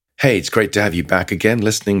Hey, it's great to have you back again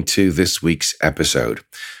listening to this week's episode.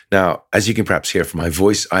 Now, as you can perhaps hear from my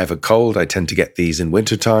voice, I have a cold. I tend to get these in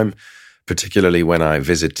wintertime, particularly when I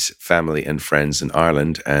visit family and friends in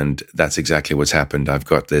Ireland, and that's exactly what's happened. I've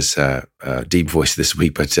got this deep voice this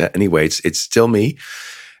week, but anyway, it's still me,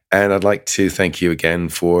 and I'd like to thank you again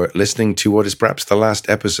for listening to what is perhaps the last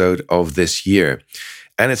episode of this year.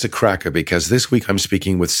 And it's a cracker because this week I'm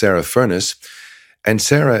speaking with Sarah Furness, and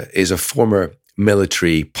Sarah is a former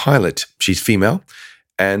military pilot. She's female,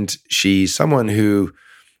 and she's someone who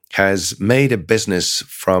has made a business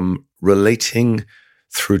from relating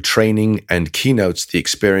through training and keynotes the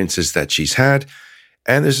experiences that she's had.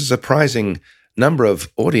 And there's a surprising number of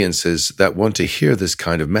audiences that want to hear this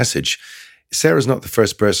kind of message. Sarah's not the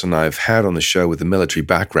first person I've had on the show with a military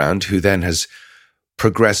background who then has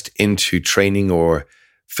progressed into training or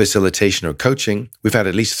facilitation or coaching. We've had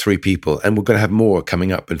at least 3 people, and we're going to have more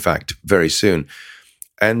coming up, in fact, very soon.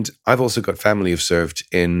 And I've also got family who've served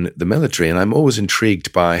in the military, and I'm always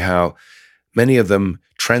intrigued by how many of them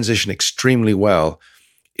transition extremely well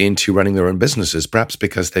into running their own businesses, perhaps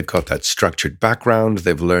because they've got that structured background,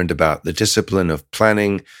 they've learned about the discipline of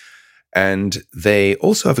planning, and they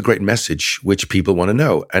also have a great message which people want to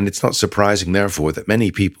know. And it's not surprising, therefore, that many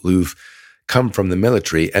people who've come from the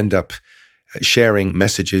military end up sharing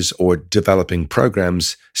messages or developing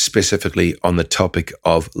programs specifically on the topic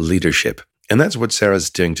of leadership. And that's what Sarah's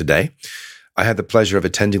doing today. I had the pleasure of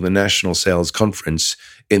attending the National Sales Conference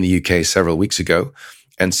in the UK several weeks ago,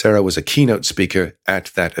 and Sarah was a keynote speaker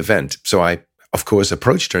at that event. So I, of course,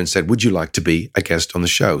 approached her and said, would you like to be a guest on the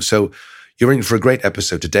show? So you're in for a great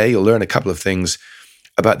episode today. You'll learn a couple of things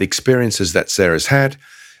about the experiences that Sarah's had,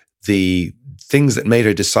 the things that made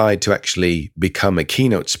her decide to actually become a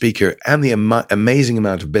keynote speaker, and the amazing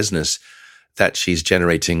amount of business that she's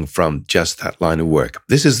generating from just that line of work.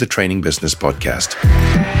 This is the Training Business Podcast.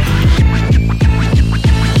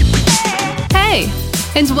 Hey,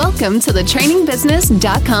 and welcome to the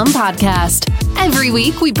trainingbusiness.com podcast. Every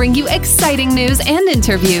week, we bring you exciting news and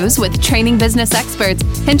interviews with training business experts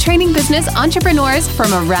and training business entrepreneurs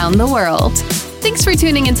from around the world. Thanks for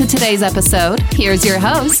tuning into today's episode. Here's your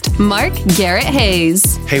host, Mark Garrett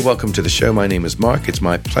Hayes. Hey, welcome to the show. My name is Mark. It's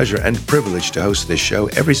my pleasure and privilege to host this show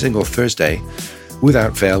every single Thursday.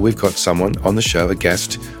 Without fail, we've got someone on the show, a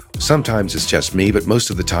guest. Sometimes it's just me, but most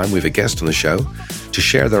of the time we have a guest on the show to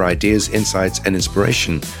share their ideas, insights, and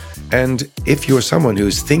inspiration. And if you're someone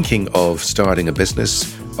who's thinking of starting a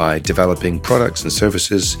business by developing products and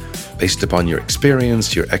services based upon your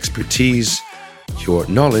experience, your expertise, your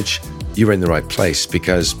knowledge, you're in the right place,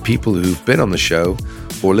 because people who've been on the show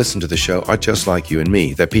or listened to the show are just like you and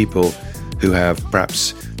me. They're people who have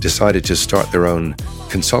perhaps decided to start their own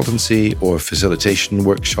consultancy or facilitation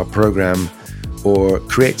workshop program, or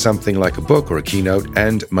create something like a book or a keynote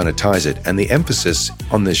and monetize it. And the emphasis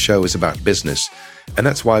on this show is about business. And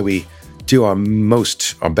that's why we do our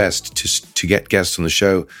best to get guests on the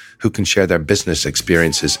show who can share their business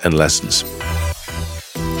experiences and lessons.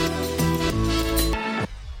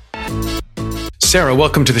 Sarah,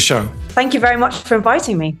 welcome to the show. Thank you very much for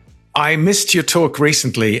inviting me. I missed your talk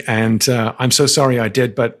recently, and I'm so sorry I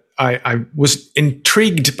did, but I was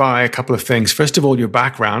intrigued by a couple of things. First of all, your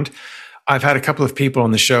background. I've had a couple of people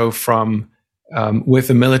on the show from with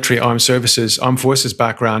the military armed forces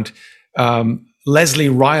background. Leslie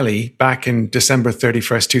Riley, back in December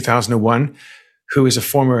 31st, 2001, who is a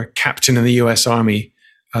former captain in the U.S. Army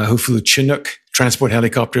who flew Chinook transport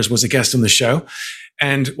helicopters, was a guest on the show,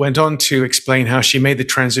 and went on to explain how she made the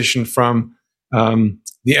transition from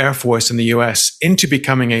the Air Force in the U.S. into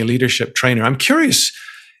becoming a leadership trainer. I'm curious,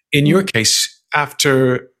 in your case,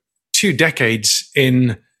 after 2 decades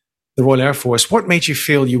in the Royal Air Force, what made you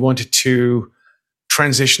feel you wanted to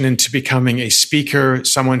transition into becoming a speaker,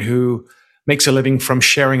 someone who makes a living from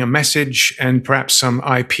sharing a message and perhaps some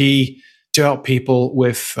IP to help people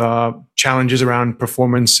with challenges around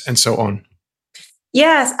performance and so on?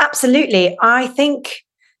 Yes, absolutely. I think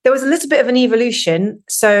there was a little bit of an evolution.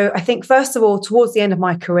 So I think, first of all, towards the end of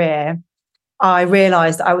my career, I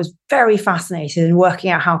realized that I was very fascinated in working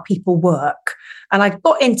out how people work. And I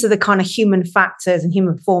got into the kind of human factors and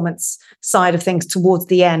human performance side of things towards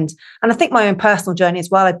the end. And I think my own personal journey as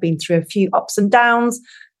well, I'd been through a few ups and downs,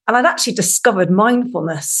 and I'd actually discovered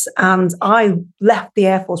mindfulness. And I left the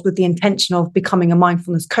Air Force with the intention of becoming a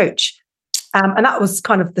mindfulness coach. And that was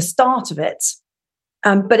kind of the start of it.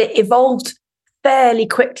 But it evolved fairly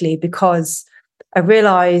quickly because I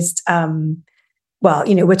realized,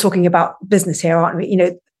 we're talking about business here, aren't we?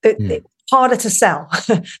 It's harder to sell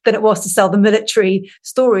than it was to sell the military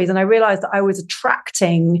stories. And I realized that I was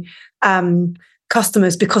attracting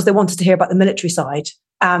customers because they wanted to hear about the military side.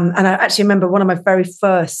 And I actually remember one of my very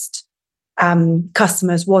first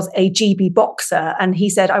customers was a GB boxer. And he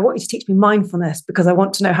said, I want you to teach me mindfulness because I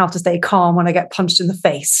want to know how to stay calm when I get punched in the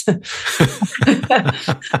face. And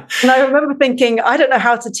I remember thinking, I don't know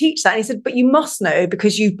how to teach that. And he said, but you must know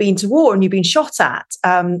because you've been to war and you've been shot at.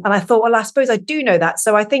 And I thought, well, I suppose I do know that.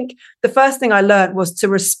 So I think the first thing I learned was to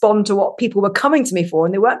respond to what people were coming to me for.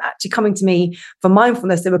 And they weren't actually coming to me for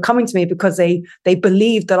mindfulness. They were coming to me because they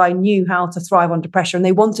believed that I knew how to thrive under pressure. And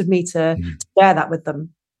they wanted me to share that with them.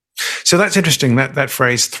 So that's interesting, that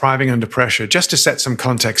phrase, thriving under pressure. Just to set some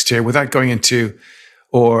context here, without going into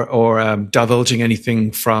or divulging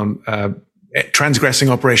anything from transgressing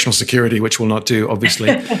operational security, which we'll not do, obviously.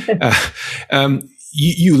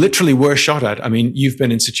 You literally were shot at. I mean, you've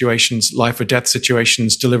been in situations, life or death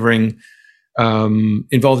situations, delivering,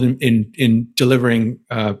 involved in delivering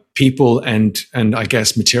people and I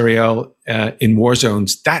guess material in war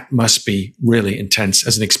zones. That must be really intense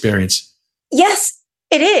as an experience. Yes.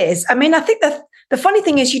 It is. I mean, I think that the funny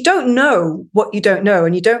thing is you don't know what you don't know,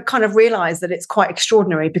 and you don't kind of realize that it's quite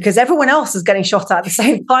extraordinary because everyone else is getting shot at the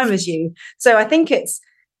same time as you. So I think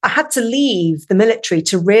I had to leave the military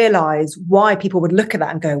to realize why people would look at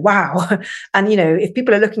that and go, wow. And, if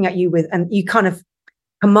people are looking at you and you kind of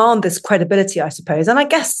command this credibility, I suppose. And I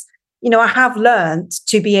guess, I have learned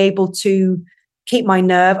to be able to keep my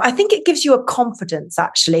nerve. I think it gives you a confidence,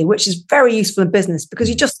 actually, which is very useful in business because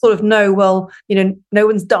you just sort of know, well, no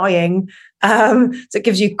one's dying. So it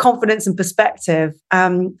gives you confidence and perspective.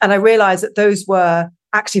 And I realized that those were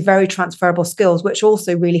actually very transferable skills, which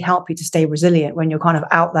also really help you to stay resilient when you're kind of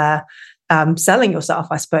out there selling yourself,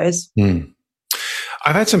 I suppose.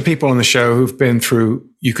 I've had some people on the show who've been through,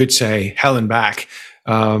 you could say, hell and back.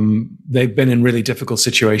 They've been in really difficult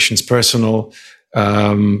situations, personal,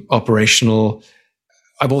 operational.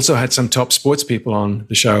 I've also had some top sports people on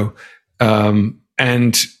the show.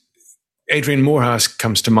 And Adrian Morehouse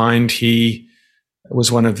comes to mind. He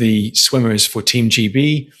was one of the swimmers for Team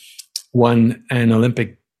GB, won an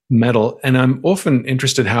Olympic medal. And I'm often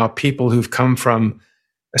interested how people who've come from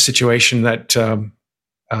a situation that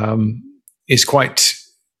is quite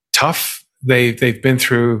tough, they've been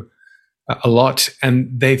through a lot,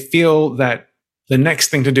 and they feel that the next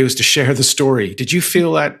thing to do is to share the story. Did you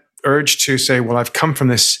feel that urge to say, well, I've come from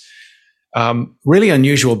this really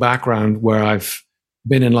unusual background where I've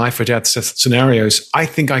been in life or death scenarios. I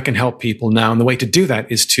think I can help people now. And the way to do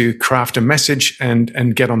that is to craft a message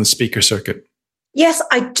and get on the speaker circuit. Yes,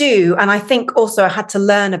 I do. And I think also I had to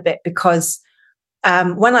learn a bit because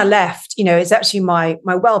when I left, it's actually my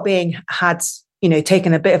well-being had,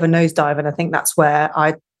 taken a bit of a nosedive. And I think that's where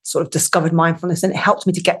I sort of discovered mindfulness, and it helped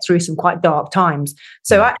me to get through some quite dark times.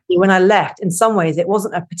 So actually, when I left, in some ways, it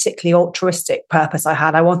wasn't a particularly altruistic purpose I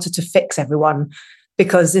had. I wanted to fix everyone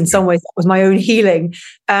because in some ways that was my own healing.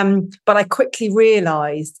 But I quickly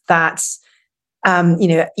realized that,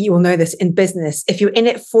 you will know this in business, if you're in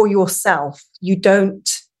it for yourself,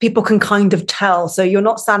 people can kind of tell. So you're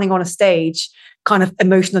not standing on a stage kind of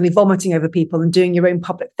emotionally vomiting over people and doing your own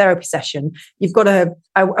public therapy session. You've got to,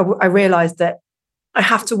 I realized that I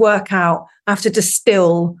have to work out, I have to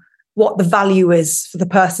distill what the value is for the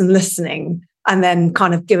person listening and then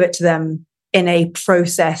kind of give it to them in a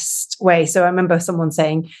processed way. So I remember someone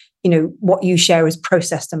saying, what you share is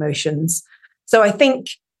processed emotions. So I think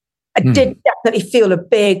I did definitely feel a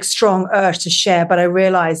big, strong urge to share, but I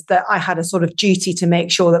realized that I had a sort of duty to make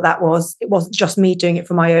sure that it wasn't just me doing it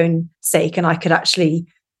for my own sake, and I could actually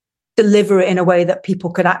deliver it in a way that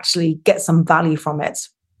people could actually get some value from it.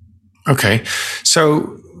 Okay.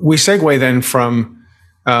 So we segue then from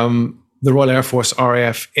the Royal Air Force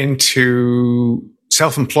RAF into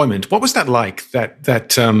self-employment. What was that like?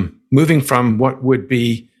 That moving from what would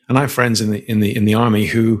be, and I have friends in the Army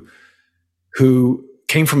who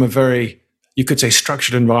came from a very, you could say,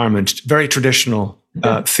 structured environment, very traditional,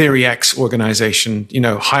 Theory X organization,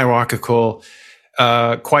 hierarchical,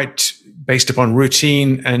 quite based upon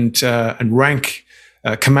routine and rank.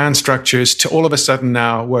 Command structures, to all of a sudden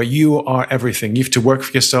now where you are everything. You have to work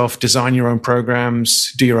for yourself, design your own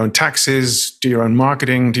programs, do your own taxes, do your own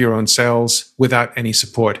marketing, do your own sales without any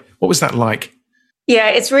support. What was that like? Yeah,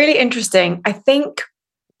 it's really interesting. I think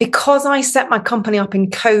because I set my company up in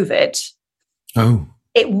COVID,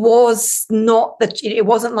 it was not that, it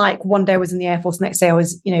wasn't like one day I was in the Air Force, next day I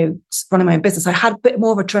was, running my own business. I had a bit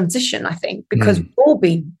more of a transition, I think, because we've all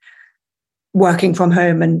been working from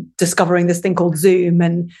home and discovering this thing called Zoom.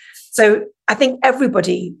 And so I think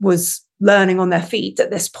everybody was learning on their feet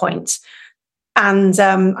at this point. And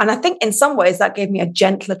I think in some ways that gave me a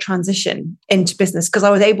gentler transition into business because I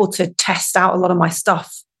was able to test out a lot of my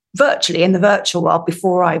stuff virtually in the virtual world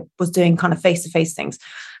before I was doing kind of face-to-face things.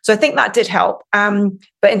 So I think that did help.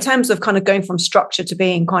 But in terms of kind of going from structure to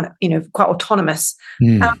being kind of, quite autonomous,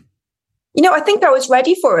 I think I was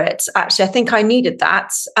ready for it. Actually, I think I needed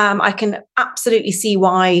that. I can absolutely see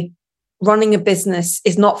why running a business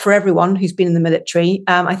is not for everyone who's been in the military.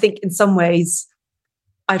 I think in some ways,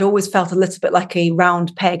 I'd always felt a little bit like a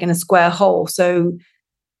round peg in a square hole. So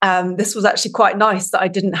this was actually quite nice that I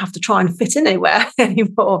didn't have to try and fit in anywhere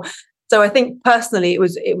anymore. So I think personally, it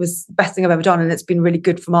was the best thing I've ever done, and it's been really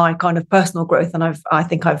good for my kind of personal growth. And I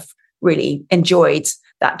think I've really enjoyed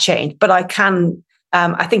that change. But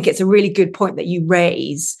I think it's a really good point that you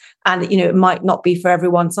raise, and it might not be for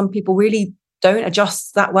everyone. Some people really don't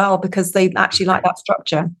adjust that well because they actually like that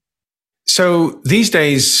structure. So these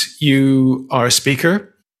days, you are a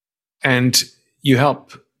speaker, and you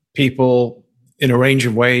help people in a range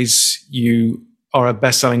of ways. You are a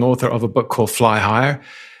best-selling author of a book called Fly Higher.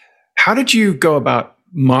 How did you go about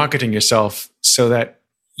marketing yourself so that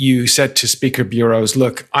you said to speaker bureaus,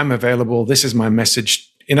 look, I'm available, this is my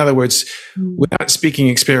message? In other words, without speaking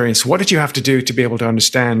experience, what did you have to do to be able to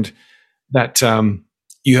understand that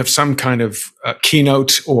you have some kind of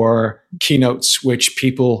keynote or keynotes which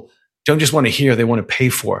people don't just want to hear, they want to pay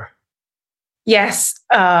for? Yes,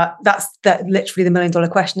 that's literally the $1 million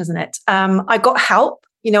question, isn't it? I got help.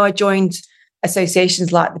 I joined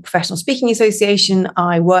associations like the Professional Speaking Association.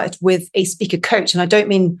 I worked with a speaker coach, and I don't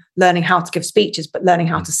mean learning how to give speeches, but learning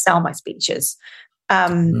how to sell my speeches.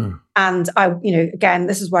 And I, again,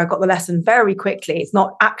 this is where I got the lesson very quickly. It's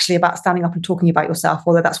not actually about standing up and talking about yourself,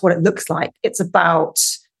 although that's what it looks like. It's about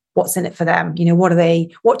what's in it for them.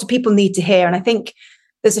 What do people need to hear? And I think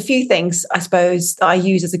there's a few things, I suppose, that I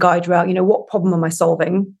use as a guide rail. What problem am I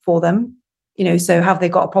solving for them? So have they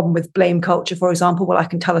got a problem with blame culture, for example? Well, I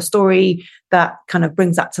can tell a story that kind of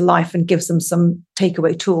brings that to life and gives them some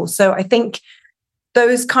takeaway tools. So I think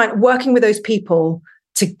working with those people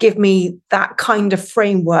to give me that kind of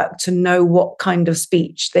framework to know what kind of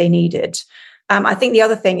speech they needed. I think the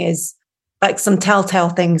other thing is, like, some telltale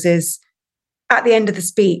things is at the end of the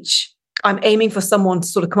speech, I'm aiming for someone to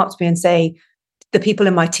sort of come up to me and say, the people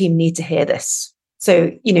in my team need to hear this.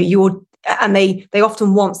 So, they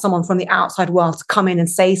often want someone from the outside world to come in and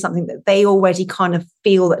say something that they already kind of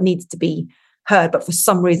feel that needs to be heard. But for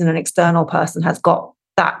some reason, an external person has got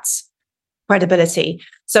that credibility.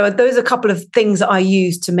 So those are a couple of things that I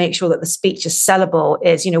use to make sure that the speech is sellable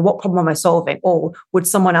is, what problem am I solving? Or would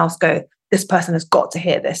someone else go, this person has got to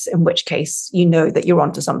hear this, in which case, that you're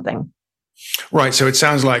onto something. Right. So it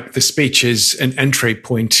sounds like the speech is an entry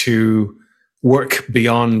point to work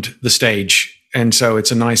beyond the stage. And so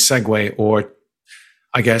it's a nice segue, or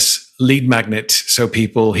I guess lead magnet. So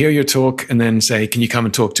people hear your talk and then say, can you come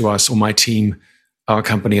and talk to us or my team, our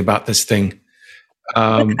company, about this thing?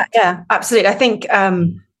 Yeah, absolutely. I think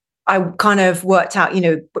I kind of worked out,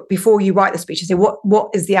 before you write the speech, you say, what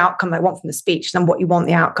is the outcome I want from the speech? And what you want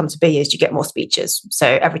the outcome to be is you get more speeches. So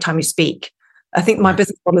every time you speak, I think my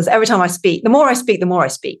business model is every time I speak, the more I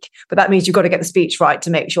speak. But that means you've got to get the speech right to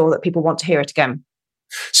make sure that people want to hear it again.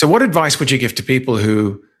 So what advice would you give to people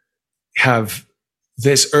who have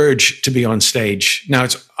this urge to be on stage? Now,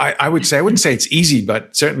 I wouldn't say it's easy,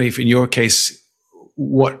 but certainly if in your case,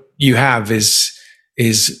 what you have is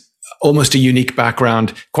almost a unique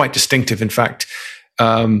background, quite distinctive. In fact,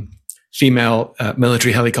 female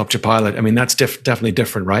military helicopter pilot. I mean, that's definitely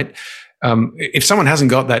different, right? If someone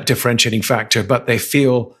hasn't got that differentiating factor, but they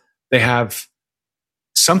feel they have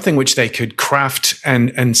something which they could craft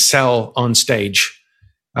and sell on stage,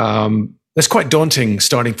 that's quite daunting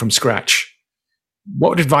starting from scratch.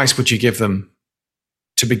 What advice would you give them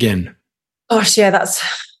to begin? Gosh, yeah, that's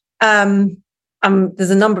there's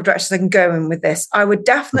a number of directions I can go in with this. I would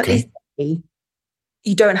definitely say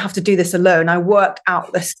you don't have to do this alone. I worked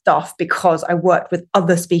out this stuff because I worked with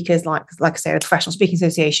other speakers, like I say, a Professional Speaking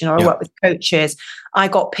Association, or I worked with coaches. I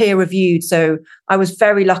got peer reviewed. So I was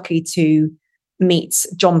very lucky to meet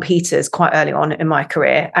John Peters quite early on in my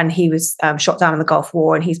career. And he was shot down in the Gulf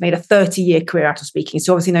War, and he's made a 30-year career out of speaking.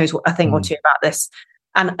 So obviously knows a thing or two about this.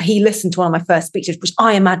 And he listened to one of my first speeches, which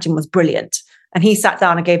I imagine was brilliant. And he sat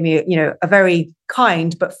down and gave me, a very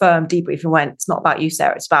kind but firm debrief and went, it's not about you,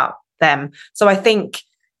 Sarah, it's about them. So I think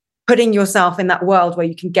putting yourself in that world where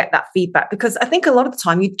you can get that feedback, because I think a lot of the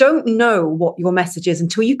time you don't know what your message is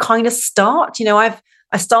until you kind of start.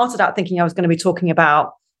 I started out thinking I was going to be talking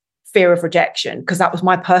about fear of rejection because that was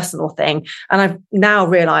my personal thing. And I've now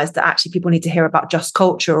realized that actually people need to hear about just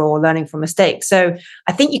culture or learning from mistakes. So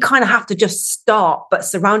I think you kind of have to just start, but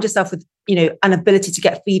surround yourself with, an ability to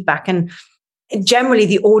get feedback. And generally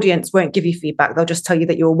the audience won't give you feedback. They'll just tell you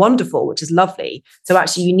that you're wonderful, which is lovely. So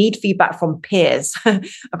actually you need feedback from peers,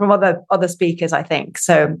 from other speakers, I think.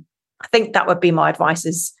 So I think that would be my advice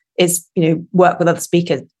is, work with other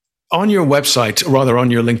speakers. On your website, or rather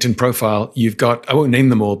on your LinkedIn profile, you've got, I won't name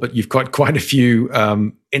them all, but you've got quite a few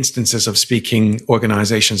instances of speaking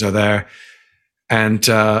organizations are there. And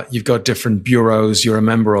you've got different bureaus you're a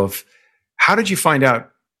member of. How did you find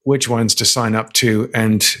out which ones to sign up to?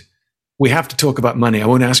 And we have to talk about money. I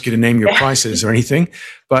won't ask you to name your prices or anything,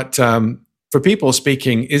 but for people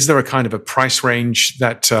speaking, is there a kind of a price range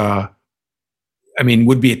that,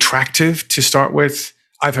 would be attractive to start with?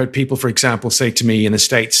 I've heard people, for example, say to me in the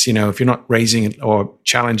States, if you're not raising or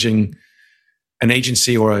challenging an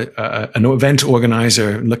agency or an event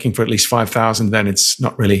organizer looking for at least 5,000, then it's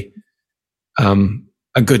not really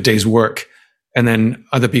a good day's work. And then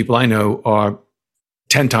other people I know are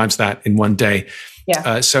 10 times that in one day.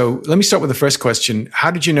 Yeah. So let me start with the first question.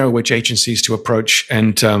 How did you know which agencies to approach,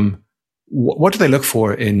 and what do they look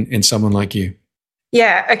for in someone like you?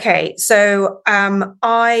 Yeah. Okay. So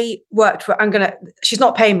I worked for, she's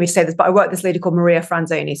not paying me to say this, but I worked with this lady called Maria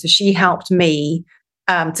Franzoni. So she helped me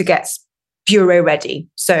to get bureau ready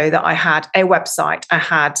so that I had a website, I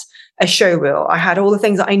had a show reel, I had all the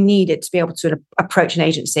things that I needed to be able to approach an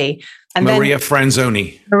agency. And Maria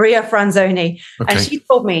Franzoni. Okay. And she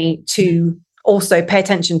told me to also pay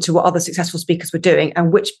attention to what other successful speakers were doing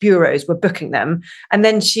and which bureaus were booking them. And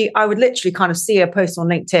then I would literally kind of see a post on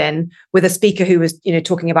LinkedIn with a speaker who was,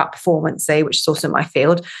 talking about performance, say, which is also my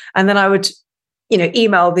field. And then I would,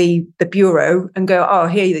 email the bureau and go, oh,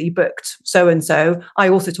 here that you booked so-and-so. I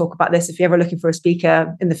also talk about this. If you're ever looking for a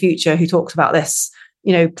speaker in the future who talks about this,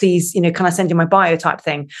 please, can I send you my bio type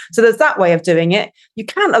thing? So there's that way of doing it.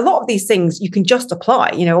 A lot of these things you can just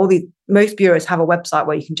apply, most bureaus have a website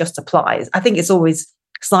where you can just apply. I think it's always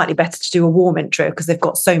slightly better to do a warm intro because they've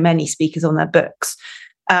got so many speakers on their books.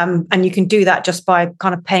 And you can do that just by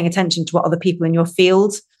kind of paying attention to what other people in your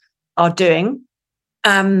field are doing.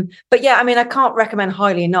 But yeah, I can't recommend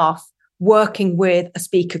highly enough working with a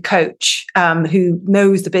speaker coach who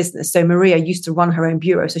knows the business. So Maria used to run her own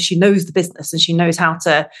bureau, so she knows the business and she knows how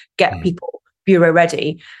to get people bureau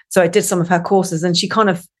ready. So I did some of her courses and she kind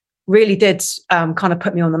of really did kind of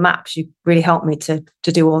put me on the map. She really helped me to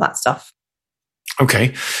do all that stuff.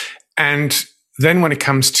 Okay. And then when it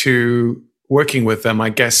comes to working with them, I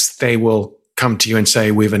guess they will come to you and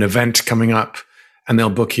say, we have an event coming up, and they'll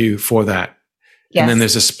book you for that. Yes. And then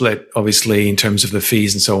there's a split, obviously, in terms of the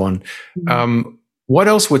fees and so on. Mm-hmm. What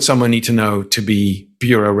else would someone need to know to be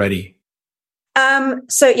bureau ready?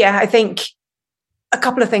 I think a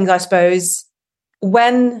couple of things, I suppose.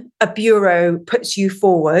 When a bureau puts you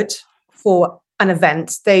forward for an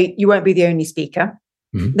event, you won't be the only speaker.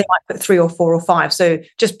 Mm-hmm. They might put 3 or 4 or 5. So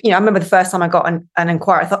just, I remember the first time I got an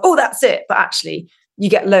inquiry, I thought, oh, that's it. But actually, you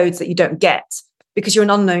get loads that you don't get because you're an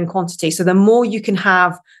unknown quantity. So the more you can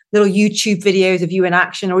have little YouTube videos of you in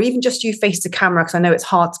action, or even just you face the camera, because I know it's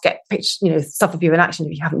hard to get stuff of you in action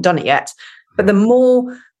if you haven't done it yet. But the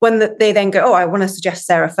more when they then go, oh, I want to suggest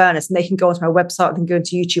Sarah Furness, and they can go onto my website and go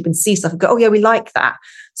into YouTube and see stuff and go, oh yeah, we like that.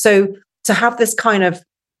 So to have this kind of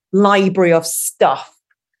library of stuff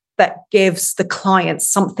that gives the client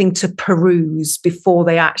something to peruse before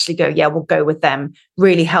they actually go, yeah, we'll go with them,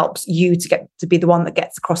 really helps you to be the one that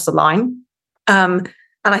gets across the line. And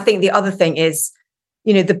I think the other thing is,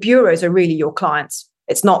 the bureaus are really your clients.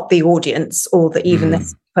 It's not the audience or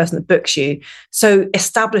this person that books you. So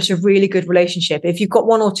establish a really good relationship. If you've got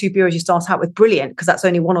 1 or 2 bureaus you start out with, brilliant, because that's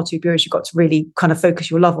only 1 or 2 bureaus you've got to really kind of focus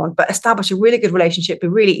your love on. But establish a really good relationship, be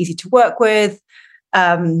really easy to work with.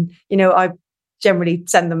 I generally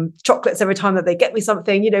send them chocolates every time that they get me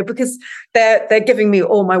something, because they're giving me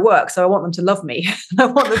all my work. So I want them to love me. I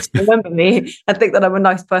want them to remember me and think that I'm a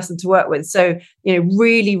nice person to work with. So,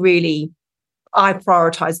 really, really, I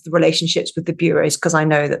prioritize the relationships with the bureaus because I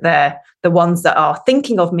know that they're the ones that are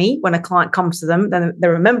thinking of me when a client comes to them. Then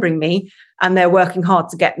they're remembering me and they're working hard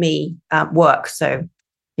to get me work. So,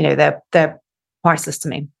 they're priceless to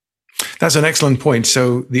me. That's an excellent point.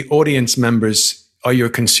 So the audience members are your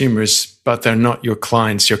consumers, but they're not your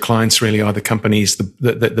clients. Your clients really are the companies,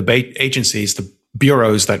 the agencies, the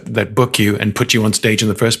bureaus that book you and put you on stage in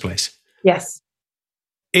the first place. Yes.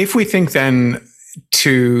 If we think then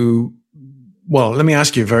let me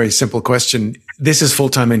ask you a very simple question. This is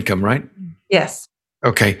full-time income, right? Yes.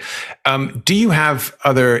 Okay. Do you have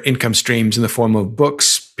other income streams in the form of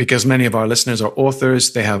books? Because many of our listeners are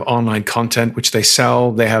authors. They have online content, which they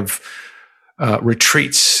sell. They have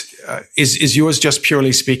retreats. Is yours just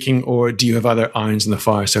purely speaking, or do you have other irons in the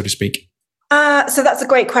fire, so to speak? So that's a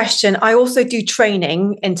great question. I also do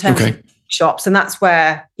training in terms of shops. And that's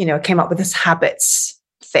where, I came up with this habits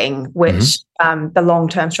thing, which the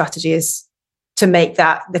long-term strategy is to make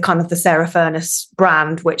that the kind of the Sarah Furness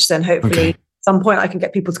brand, which then hopefully at some point I can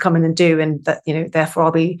get people to come in and do, and that, therefore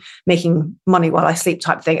I'll be making money while I sleep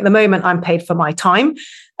type thing. At the moment, I'm paid for my time,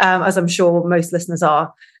 as I'm sure most listeners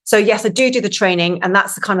are. So yes, I do the training, and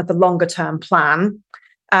that's the kind of the longer term plan.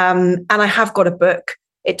 And I have got a book.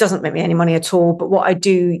 It doesn't make me any money at all, but what I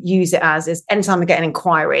do use it as is anytime I get an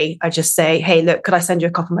inquiry, I just say, hey, look, could I send you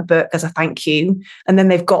a copy of my book as a thank you? And then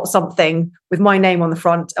they've got something with my name on the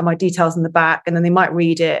front and my details in the back, and then they might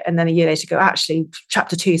read it. And then a year later go, actually,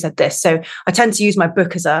 chapter 2 said this. So I tend to use my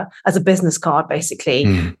book as a business card, basically.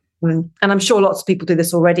 And I'm sure lots of people do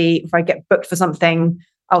this already. If I get booked for something,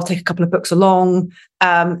 I'll take a couple of books along.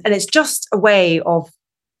 And it's just a way of,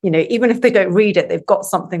 even if they don't read it, they've got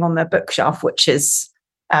something on their bookshelf, which is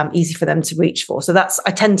easy for them to reach for. So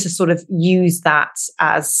I tend to sort of use that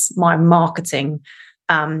as my marketing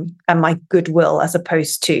and my goodwill as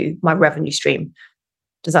opposed to my revenue stream.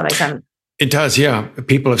 Does that make sense? It does, yeah.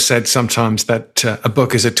 People have said sometimes that a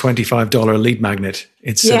book is a $25 lead magnet.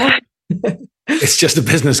 It's it's just a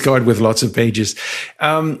business card with lots of pages.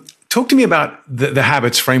 Talk to me about the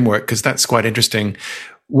habits framework, because that's quite interesting.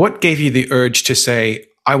 What gave you the urge to say,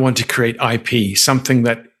 I want to create IP, something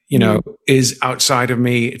that is outside of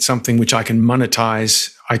me? It's something which I can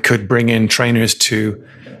monetize. I could bring in trainers to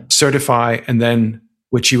certify, and then,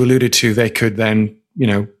 which you alluded to, they could then,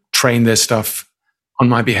 train this stuff on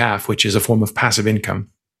my behalf, which is a form of passive income.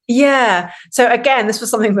 Yeah. So again, this was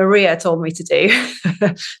something Maria told me to do.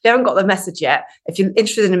 They haven't got the message yet. If you're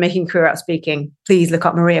interested in making a career out of speaking, please look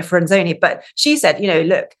up Maria Franzoni. But she said,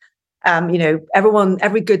 look,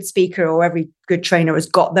 every good speaker or every good trainer has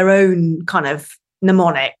got their own kind of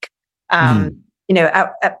mnemonic. The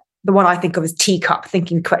one I think of is teacup,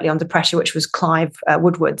 thinking correctly under pressure, which was Clive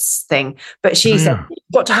Woodward's thing. But she said,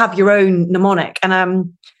 you've got to have your own mnemonic.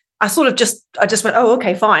 And I just went, oh,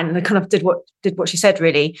 okay, fine. And I kind of did what she said,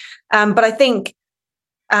 really. But I think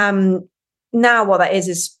now what that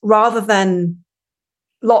is rather than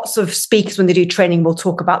lots of speakers when they do training will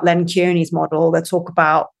talk about Len Kearney's model, they'll talk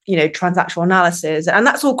about, transactional analysis. And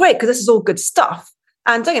that's all great because this is all good stuff.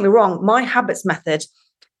 And don't get me wrong, my habits method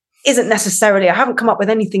isn't necessarily, I haven't come up with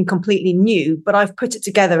anything completely new, but I've put it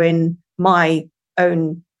together in my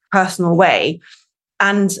own personal way.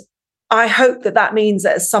 And I hope that means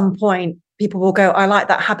that at some point people will go, I like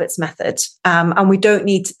that habits method. And we don't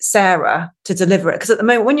need Sarah to deliver it. Because at the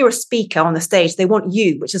moment, when you're a speaker on the stage, they want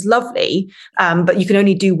you, which is lovely, but you can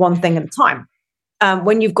only do one thing at a time.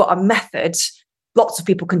 When you've got a method, lots of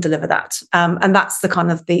people can deliver that. And that's the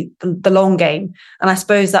kind of the long game. And I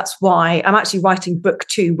suppose that's why I'm actually writing book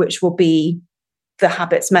 2, which will be the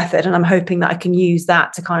habits method. And I'm hoping that I can use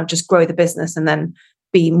that to kind of just grow the business and then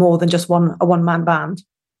be more than just a one-man band.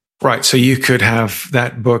 Right. So you could have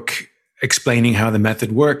that book explaining how the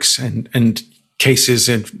method works and cases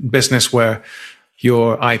in business where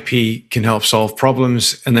your IP can help solve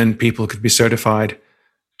problems, and then people could be certified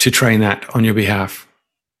to train that on your behalf.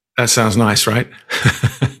 That sounds nice, right?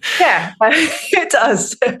 Yeah, it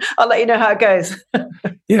does. I'll let you know how it goes.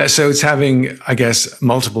 Yeah. So it's having, I guess,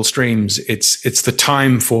 multiple streams. It's the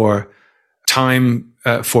time for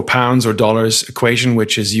pounds or dollars equation,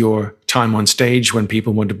 which is your time on stage when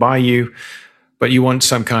people want to buy you, but you want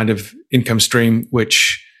some kind of income stream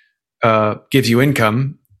which gives you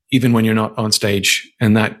income even when you're not on stage.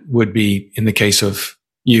 And that would be, in the case of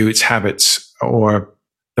you, it's habits or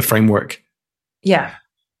the framework. Yeah.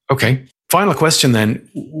 Okay. Final question then.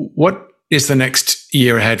 What is the next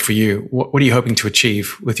year ahead for you? What are you hoping to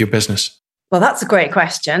achieve with your business? Well, that's a great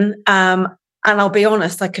question. And I'll be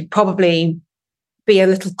honest, I could probably be a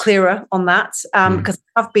little clearer on that because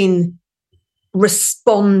I've been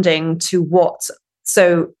responding to what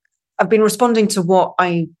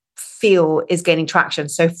I feel is gaining traction.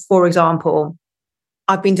 So, for example,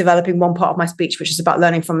 I've been developing one part of my speech, which is about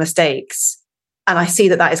learning from mistakes. And I see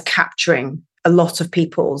that is capturing a lot of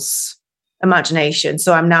people's imagination.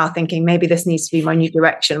 So I'm now thinking maybe this needs to be my new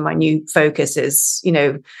direction. My new focus is,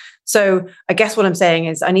 so I guess what I'm saying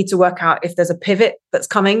is I need to work out if there's a pivot that's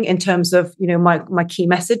coming in terms of, my key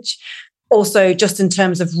message. Also, just in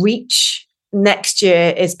terms of reach, next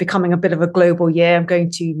year is becoming a bit of a global year. I'm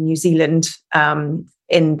going to New Zealand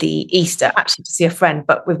in the Easter, actually to see a friend,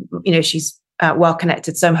 but with, she's well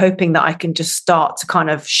connected. So I'm hoping that I can just start to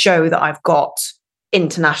kind of show that I've got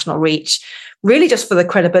international reach, really just for the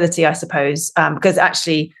credibility, I suppose, because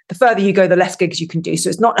actually the further you go, the less gigs you can do. So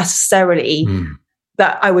it's not necessarily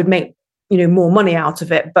that I would make more money out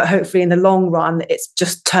of it. But hopefully in the long run, it's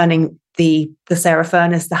just turning the Sarah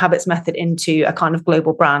Furness, the Habits Method into a kind of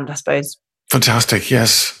global brand, I suppose. Fantastic.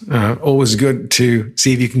 Yes. Always good to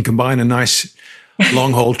see if you can combine a nice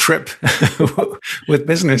long haul trip with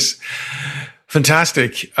business.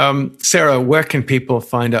 Fantastic. Sarah, where can people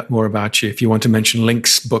find out more about you if you want to mention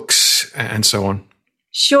links, books, and so on?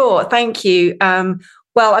 Sure. Thank you.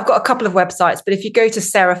 Well, I've got a couple of websites, but if you go to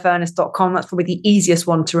sarahfurness.com, that's probably the easiest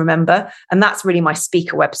one to remember. And that's really my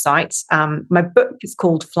speaker website. My book is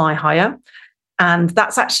called Fly Higher. And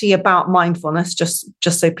that's actually about mindfulness, just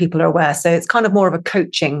so people are aware. So it's kind of more of a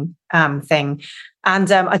coaching thing.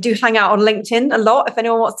 And I do hang out on LinkedIn a lot. If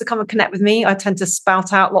anyone wants to come and connect with me, I tend to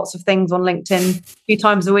spout out lots of things on LinkedIn a few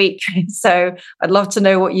times a week. So I'd love to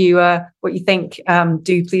know what you think.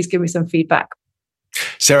 Do please give me some feedback.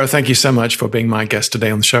 Sarah, thank you so much for being my guest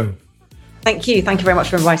today on the show. Thank you. Thank you very much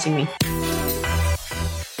for inviting me.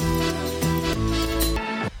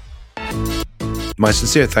 My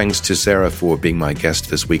sincere thanks to Sarah for being my guest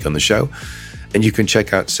this week on the show. And you can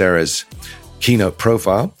check out Sarah's keynote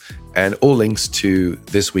profile, and all links to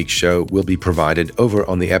this week's show will be provided over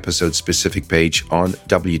on the episode specific page on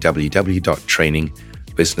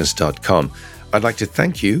www.trainingbusiness.com. I'd like to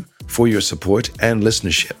thank you for your support and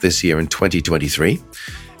listenership this year in 2023.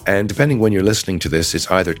 And depending when you're listening to this, it's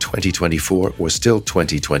either 2024 or still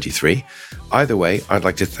 2023. Either way, I'd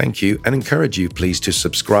like to thank you and encourage you, please, to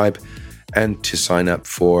subscribe and to sign up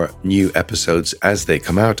for new episodes as they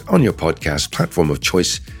come out on your podcast platform of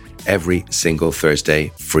choice every single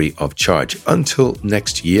Thursday, free of charge. Until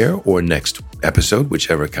next year or next episode,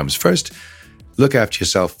 whichever comes first, look after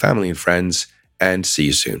yourself, family and friends, and see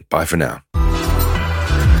you soon. Bye for now.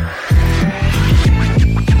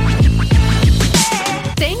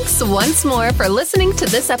 Thanks once more for listening to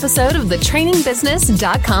this episode of the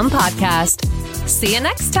trainingbusiness.com podcast. See you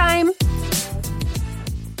next time.